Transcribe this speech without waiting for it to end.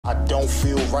Don't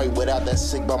feel right without that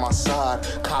sick by my side.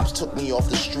 Cops took me off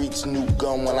the streets, new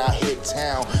gun when I hit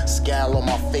town. Scowl on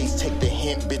my face, take the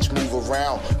hint, bitch, move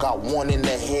around. Got one in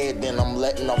the head, then I'm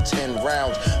letting off 10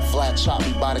 rounds. Flat shot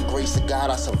me by the grace of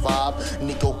God, I survived.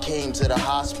 Nico came to the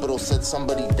hospital, said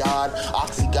somebody died.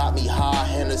 Oxy got me high,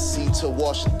 Hennessy to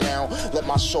wash it down. Let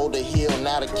my shoulder heal,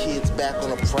 now the kid's back on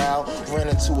the prowl. Ran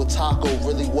into a taco,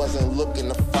 really wasn't looking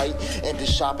to fight. Ended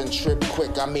shopping trip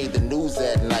quick, I made the news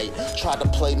that night. Tried to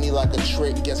play me like a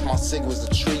trick, guess my sig was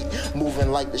a treat.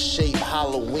 Moving like the shape,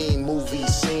 Halloween movie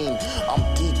scene.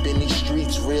 I'm deep in these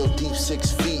streets, real deep,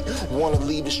 6 feet. Wanna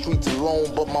leave the streets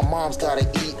alone, but my mom's gotta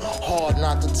eat. Hard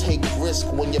not to take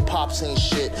risk when your pops ain't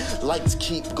shit. Lights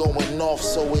keep going off,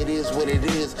 so it is what it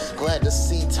is. Glad to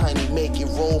see Tiny make it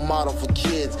role model for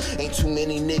kids. Ain't too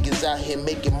many niggas out here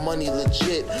making money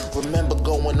legit. Remember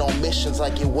going on missions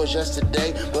like it was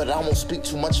yesterday, but I won't speak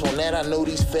too much on that. I know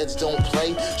these feds don't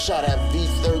play. Shot at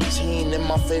V13 in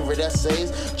my favorite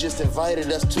essays. Just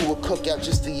invited us to a cookout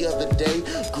just the other day.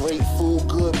 Great food,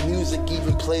 good music,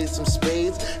 even played some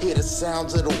spades. Hear the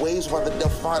sounds of the waves while the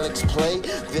Delphonics play.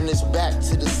 Then it's back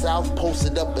to the south,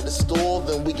 posted up at the store.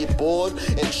 Then we get bored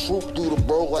and troop through the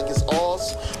borough like it's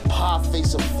ours. Pie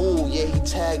face a fool, yeah, he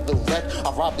tagged the wreck.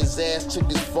 I robbed his ass, took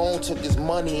his phone, took his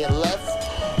money and left.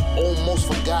 Almost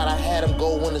forgot I had him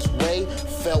going his way.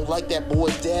 Felt like that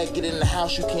boy's dad, get in the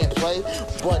house, you can't play.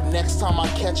 But next time I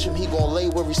catch him, he gon' lay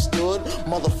where he stood.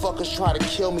 Motherfuckers try to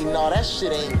kill me, nah, that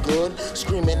shit ain't good.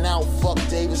 Screaming out, fuck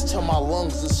Davis, till my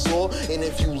lungs are sore. And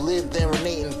if you live there and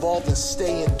ain't involved, then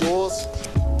stay indoors.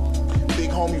 Big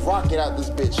homie rocket out this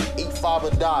bitch, 8-5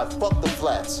 or die, fuck the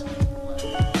flats.